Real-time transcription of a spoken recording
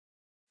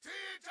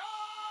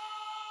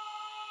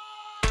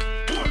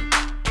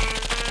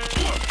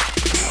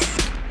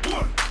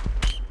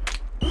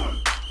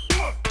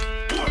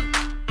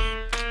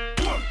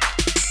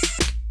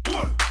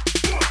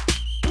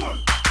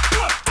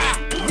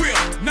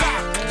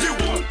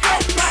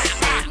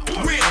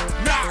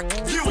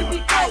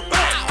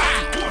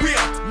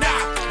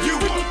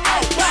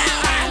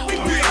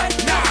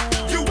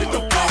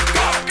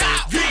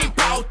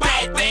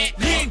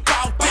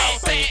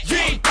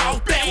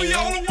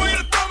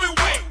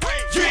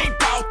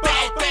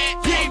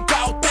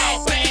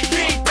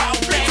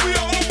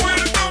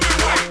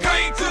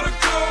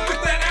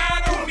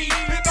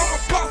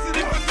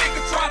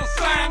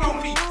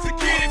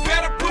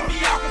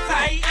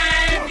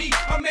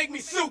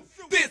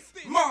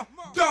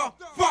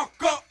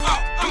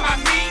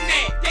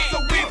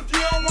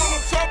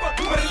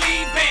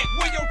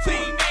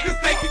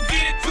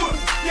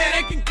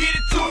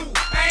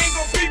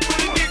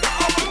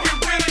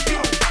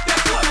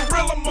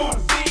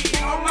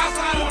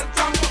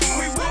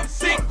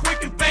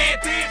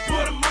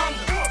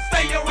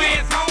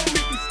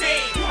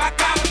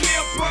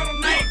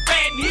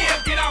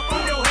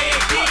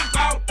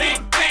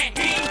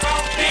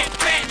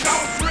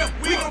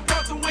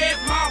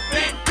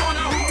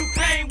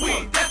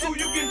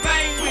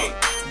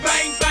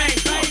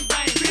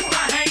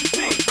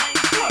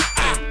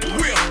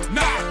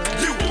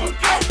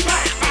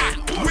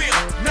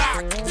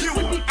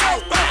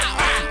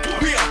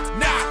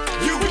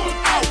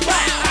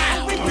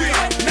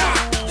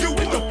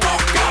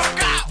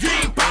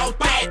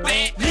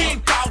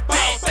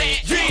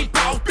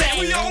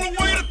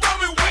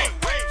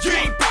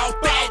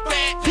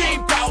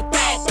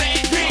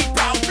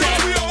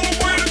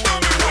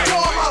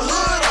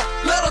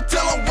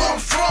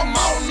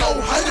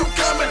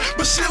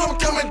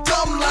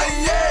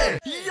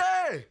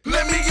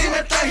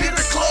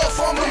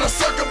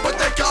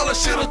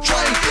Shit a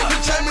train, the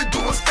Jamie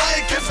do his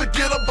thing, can't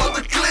forget about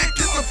the click,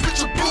 get the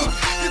picture booth,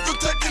 get to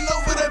taking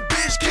over that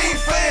bitch, King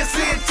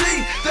Fancy and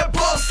T, that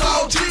boss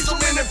all G, so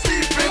many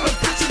people in the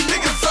picture,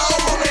 niggas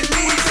all on their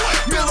knees,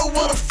 middle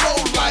of the flow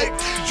like,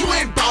 you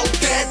ain't bout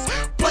that,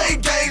 play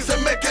games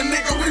and make a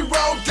nigga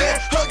reroute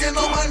that, hugging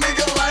on my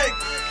nigga like,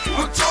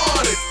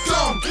 retarded,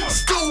 dumb,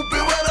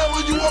 stupid, whatever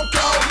you want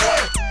call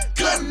that,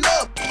 cutting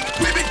up,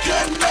 we be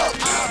cutting up,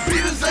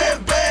 beat his ass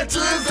bad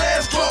till his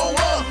ass grow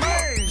up.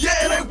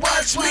 Yeah, they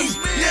watch me,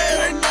 yeah,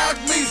 they knock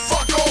me,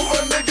 fuck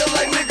over, nigga,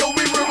 like nigga,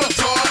 we were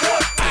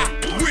retarded. I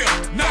will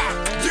knock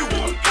you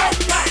out.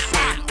 I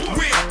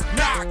will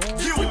knock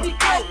you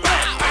out. I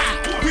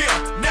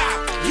will knock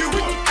you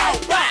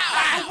out.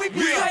 I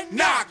will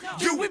knock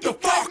you the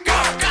fuck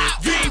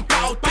out. You ain't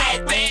bout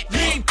that, you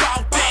ain't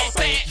bout that,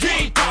 you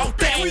ain't bout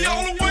that. We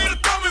on the way to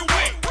throw me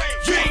away.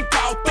 You ain't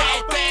bout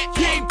that,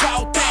 you ain't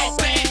bout that,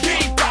 you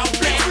ain't bout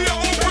that. We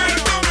on the way to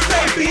throw me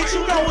away. Hey, bitch,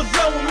 you know what's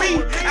up with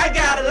me? I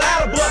got a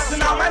lot of bucks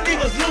and all my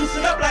niggas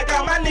loosen up like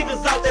all my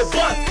niggas out there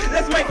bust.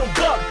 Let's make them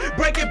buck,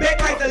 break it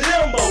back like the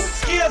limbo.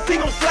 Skills, he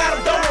gon' slide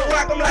them, don't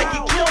rock them like he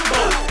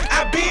Kimbo.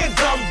 I been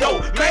dumb though,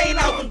 Maine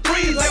out them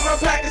threes like my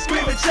pocket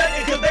screaming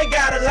chuckin' cause they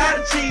got a lot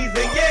of cheese.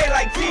 And yeah,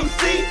 like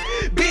TC,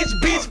 bitch,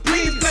 please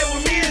play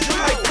with me, it's just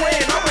like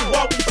praying, I'ma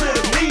walk you to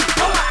the knee.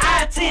 I'm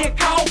an I-10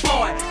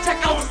 cowboy, check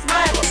out the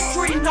swagger.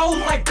 Tree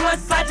nose like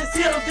blunts, I just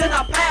hit them, then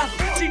I pass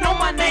them. She know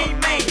my name,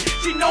 Maine,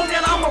 she know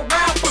that I'm a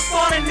rapper.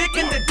 Started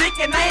licking the dick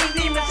and I ain't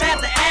even had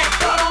to ask.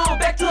 Hold on,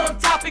 back to the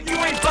topic, you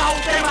ain't bout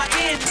that. My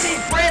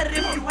NC breaded,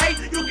 if you hate,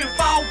 you can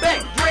fall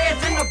back. Dreads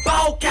in the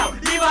ball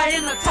count, leave her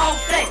in the tall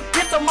stack.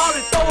 Hit the mall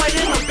and throw it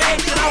in the bag,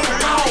 and I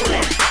was all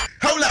that.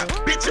 Hold up,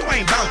 bitch, you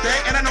ain't bout that.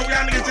 And I know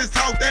y'all niggas just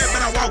talk that,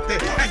 but I walk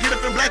that. I get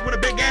up in black with a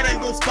big gat, ain't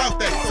gon' spout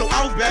that. So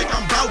off back,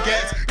 I'm bout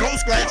gats, gon'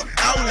 scratch,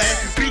 outland.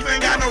 Beef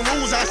ain't got no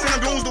rules, I send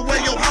them goons the way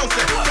your house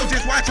at. So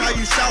just watch how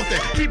you shout that.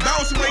 Keep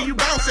bouncing where you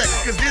bounce at.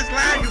 Cause this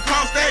line, you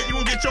cross that, you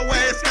gon' get your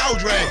ass scout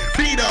drag.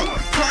 Beat up,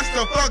 punch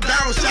the fuck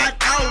down, shot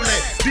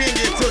outlet. Then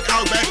get took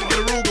out back and get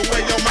a Ruger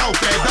where your mouth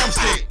at. Dumb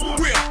shit.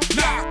 Will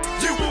knock